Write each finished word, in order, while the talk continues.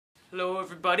Hello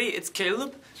everybody, it's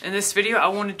Caleb. In this video I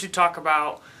wanted to talk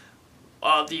about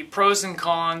the pros and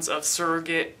cons of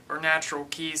surrogate or natural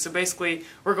keys. So basically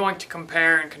we're going to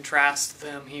compare and contrast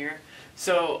them here.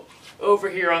 So over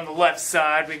here on the left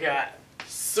side we got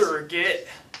surrogate,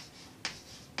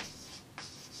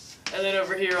 and then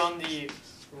over here on the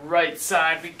right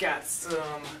side we got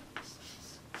some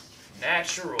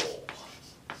natural.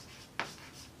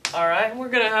 Alright, we're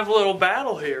going to have a little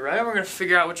battle here, right? We're going to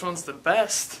figure out which one's the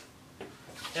best.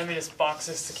 Let me just box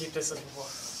this to keep this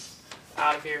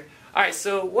out of here. Alright,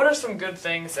 so what are some good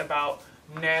things about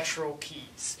natural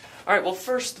keys? Alright, well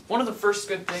first, one of the first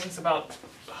good things about...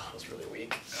 Oh, that was really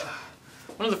weak.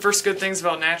 One of the first good things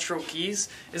about natural keys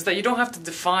is that you don't have to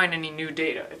define any new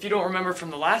data. If you don't remember from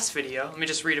the last video, let me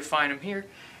just redefine them here.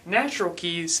 Natural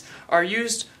keys are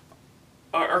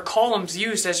columns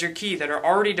used as your key that are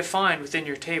already defined within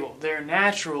your table. They're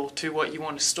natural to what you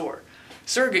want to store.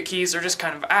 Surrogate keys are just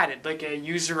kind of added, like a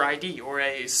user ID or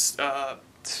a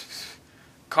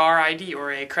car ID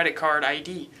or a credit card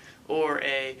ID or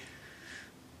a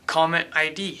comment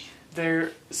ID.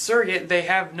 They're surrogate, they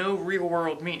have no real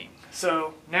world meaning.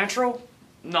 So natural,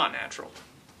 not natural.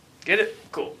 Get it?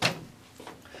 Cool.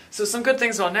 So some good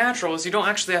things about natural is you don't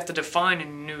actually have to define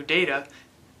any new data.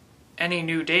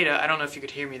 I don't know if you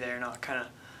could hear me there or not, I kind of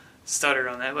stuttered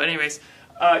on that, but anyways,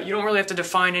 you don't really have to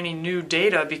define any new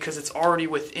data because it's already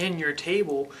within your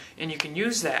table and you can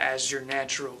use that as your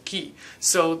natural key.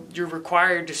 So you're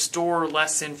required to store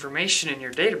less information in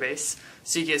your database,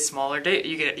 so you get smaller data.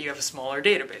 You have a smaller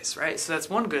database, right? So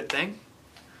that's one good thing.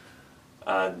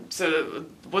 So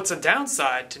what's a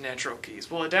downside to natural keys?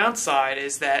 Well, a downside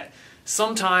is that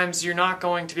sometimes you're not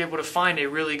going to be able to find a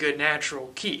really good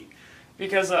natural key.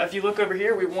 Because if you look over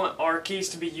here, we want our keys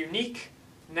to be unique,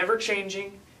 never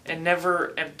changing, and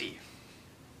never empty,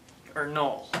 or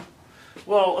null.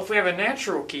 Well, if we have a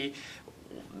natural key,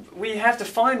 we have to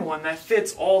find one that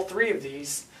fits all three of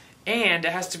these, and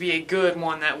it has to be a good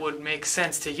one that would make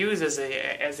sense to use as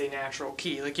a natural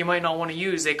key. Like, you might not want to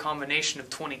use a combination of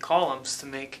 20 columns to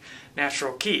make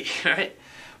natural key, right?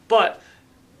 But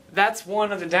that's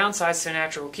one of the downsides to a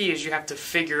natural key, is you have to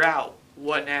figure out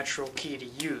what natural key to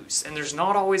use, and there's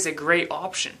not always a great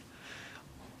option.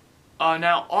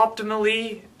 Now,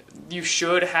 optimally, you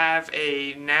should have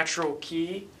a natural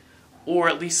key, or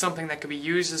at least something that could be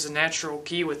used as a natural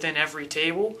key within every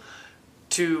table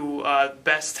to have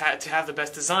the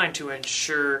best design to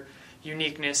ensure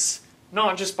uniqueness,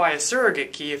 not just by a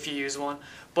surrogate key if you use one,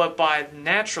 but by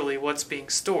naturally what's being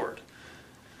stored.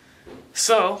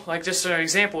 So, like just an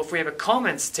example, if we have a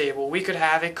comments table, we could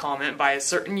have a comment by a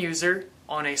certain user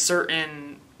on a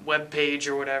certain web page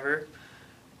or whatever.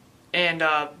 And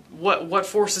what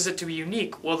forces it to be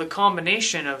unique? Well, the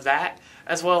combination of that,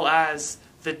 as well as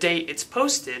the date it's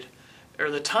posted, or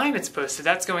the time it's posted,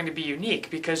 that's going to be unique,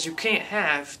 because you can't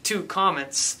have two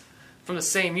comments from the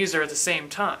same user at the same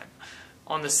time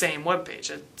on the same web page.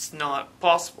 It's not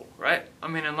possible, right? I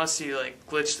mean, unless you like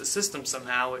glitch the system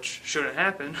somehow, which shouldn't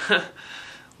happen.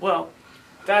 Well,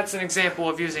 that's an example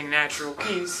of using natural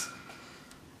keys.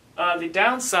 The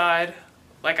downside,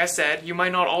 like I said, you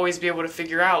might not always be able to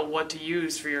figure out what to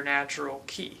use for your natural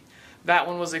key. That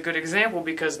one was a good example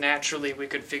because naturally we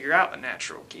could figure out a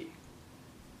natural key.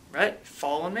 Right?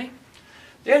 Following me?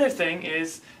 The other thing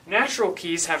is natural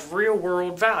keys have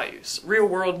real-world values,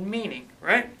 real-world meaning,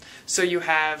 right? So you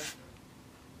have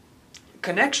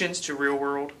connections to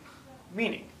real-world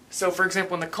meaning. So for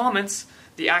example, in the comments,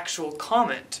 the actual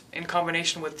comment in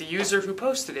combination with the user who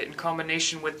posted it, in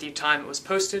combination with the time it was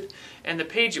posted and the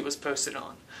page it was posted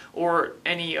on, or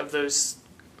any of those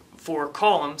four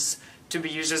columns to be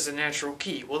used as a natural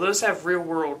key. Well, those have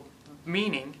real-world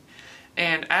meaning,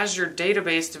 and as your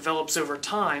database develops over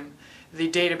time,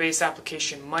 the database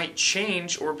application might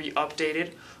change or be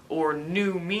updated, or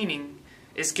new meaning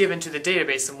is given to the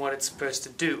database and what it's supposed to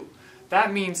do.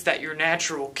 That means that your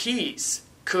natural keys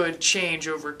could change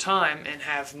over time and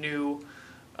have new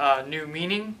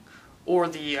meaning, or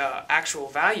the actual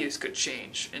values could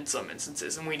change in some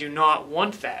instances, and we do not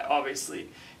want that, obviously,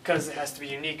 because it has to be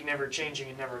unique, never changing,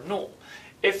 and never null.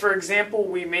 If, for example,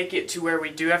 we make it to where we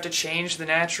do have to change the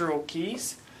natural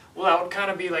keys, well, that would kind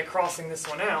of be like crossing this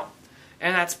one out.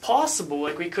 And that's possible,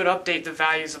 like we could update the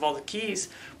values of all the keys,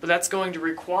 but that's going to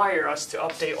require us to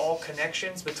update all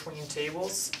connections between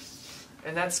tables,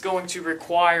 and that's going to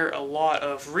require a lot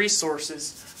of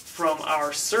resources from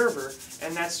our server,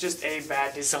 and that's just a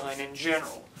bad design in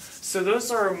general. So those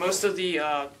are most of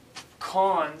the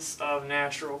cons of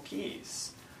natural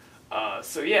keys.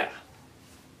 So yeah.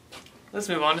 Let's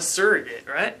move on to surrogate,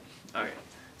 right? Okay.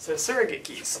 So surrogate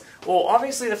keys. Well,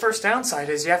 obviously the first downside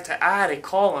is you have to add a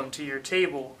column to your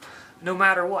table no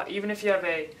matter what. Even if you have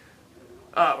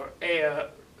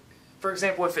for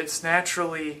example, if it's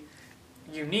naturally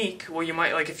unique, well, you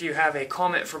might, like if you have a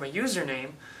comment from a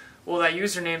username, well, that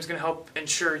username is going to help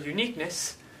ensure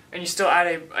uniqueness, and you still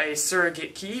add a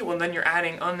surrogate key, well, then you're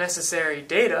adding unnecessary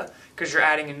data because you're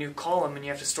adding a new column and you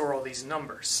have to store all these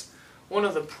numbers. One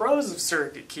of the pros of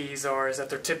surrogate keys is that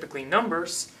they're typically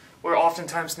numbers, where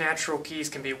oftentimes natural keys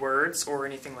can be words or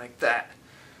anything like that.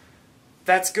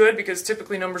 That's good because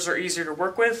typically numbers are easier to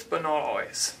work with, but not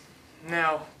always.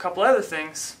 Now, a couple other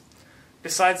things,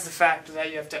 besides the fact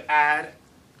that you have to add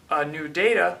a new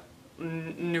data,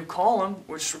 new column,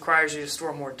 which requires you to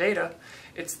store more data,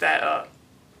 it's that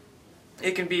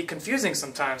it can be confusing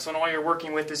sometimes when all you're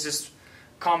working with is just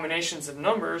combinations of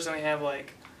numbers, and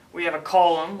we have a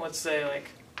column, let's say like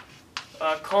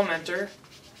a commenter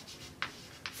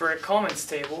for a comments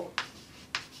table,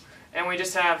 and we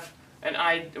just have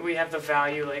we have the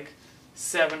value like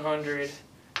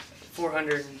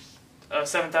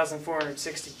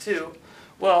 7,462.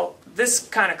 Well, this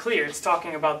kind of clear. It's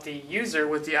talking about the user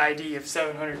with the ID of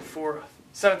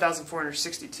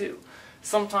 7,462.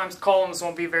 Sometimes columns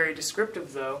won't be very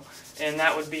descriptive though, and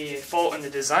that would be a fault in the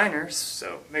designers,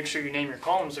 so make sure you name your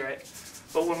columns right.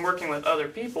 But when working with other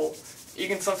people, you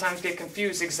can sometimes get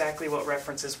confused exactly what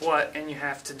references what, and you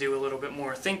have to do a little bit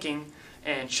more thinking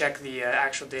and check the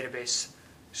actual database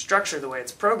structure, the way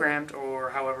it's programmed, or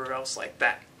however else like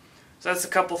that. So that's a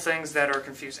couple things that are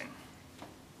confusing.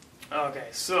 Okay,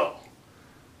 so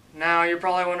now you're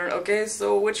probably wondering, okay,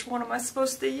 so which one am I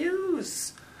supposed to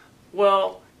use?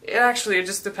 Well, it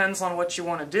just depends on what you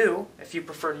want to do, if you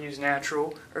prefer to use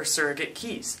natural or surrogate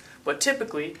keys. But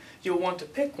typically, you'll want to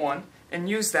pick one and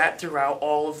use that throughout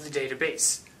all of the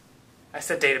database. I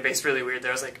said database really weird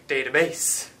there. I was like,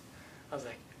 database. I was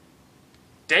like,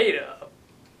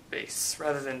 database.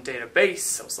 Rather than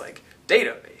database, I was like,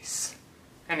 database.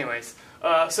 Anyways,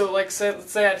 so let's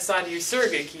say I decide to use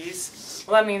surrogate keys.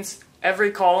 Well, that means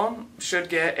every column should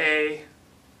get a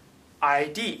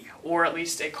ID, or at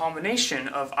least a combination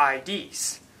of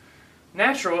IDs.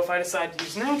 Natural, if I decide to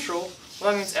use natural,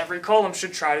 well, that means every column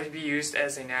should try to be used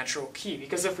as a natural key.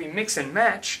 Because if we mix and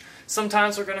match,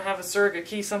 sometimes we're going to have a surrogate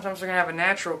key, sometimes we're going to have a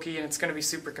natural key, and it's going to be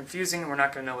super confusing, and we're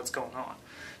not going to know what's going on.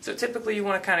 So typically you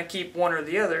want to kind of keep one or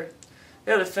the other.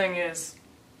 The other thing is,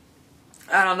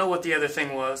 I don't know what the other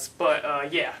thing was,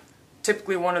 but yeah,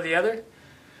 typically one or the other.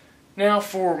 Now,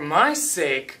 for my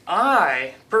sake,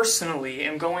 I personally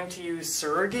am going to use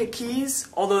surrogate keys,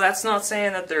 although that's not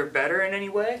saying that they're better in any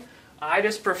way. I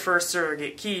just prefer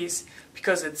surrogate keys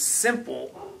because it's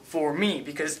simple for me,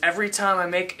 because every time I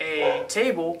make a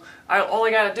table, all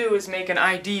I gotta do is make an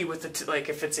ID with the, like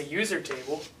if it's a user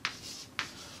table,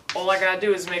 all I gotta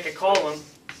do is make a column,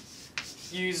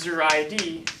 user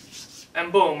ID,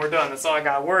 and boom, we're done. That's all I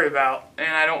gotta worry about,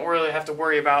 and I don't really have to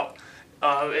worry about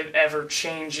it ever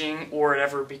changing or it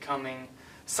ever becoming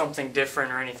something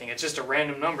different or anything. It's just a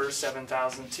random number,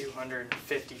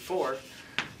 7,254.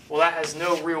 Well, that has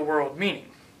no real world meaning.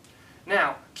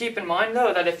 Now, keep in mind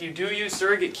though that if you do use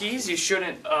surrogate keys, you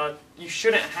shouldn't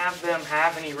have them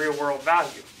have any real world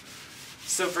value.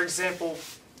 So, for example,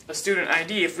 a student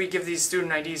ID, if we give these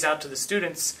student IDs out to the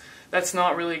students, that's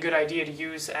not really a good idea to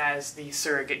use as the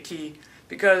surrogate key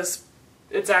because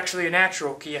it's actually a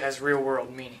natural key. It has real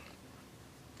world meaning.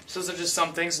 So those are just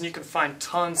some things, and you can find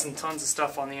tons and tons of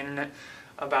stuff on the internet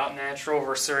about natural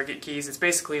or surrogate keys. It's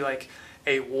basically like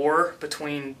a war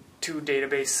between two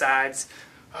database sides.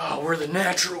 Oh, we're the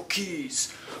natural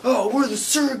keys. Oh, we're the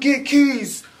surrogate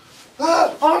keys.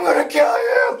 Ah, I'm gonna kill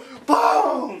you.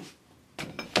 Boom.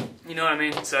 You know what I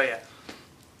mean? So yeah,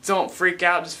 don't freak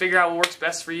out. Just figure out what works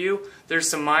best for you. There's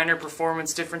some minor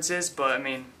performance differences, but I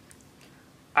mean,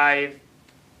 I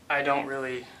don't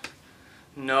really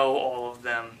know all of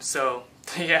them. So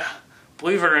yeah,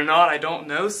 believe it or not, I don't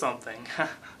know something.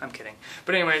 I'm kidding.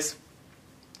 But anyways,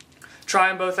 try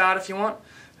them both out if you want.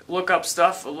 Look up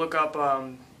stuff. Look up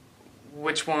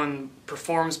which one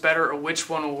performs better or which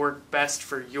one will work best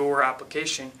for your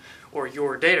application or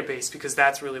your database, because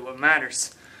that's really what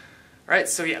matters. Alright,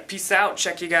 so yeah, peace out.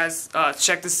 Check you guys,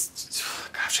 check this,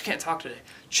 gosh, I can't talk today.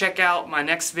 Check out my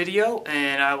next video,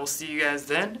 and I will see you guys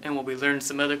then, and we'll be learning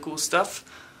some other cool stuff.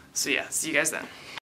 So yeah, see you guys then.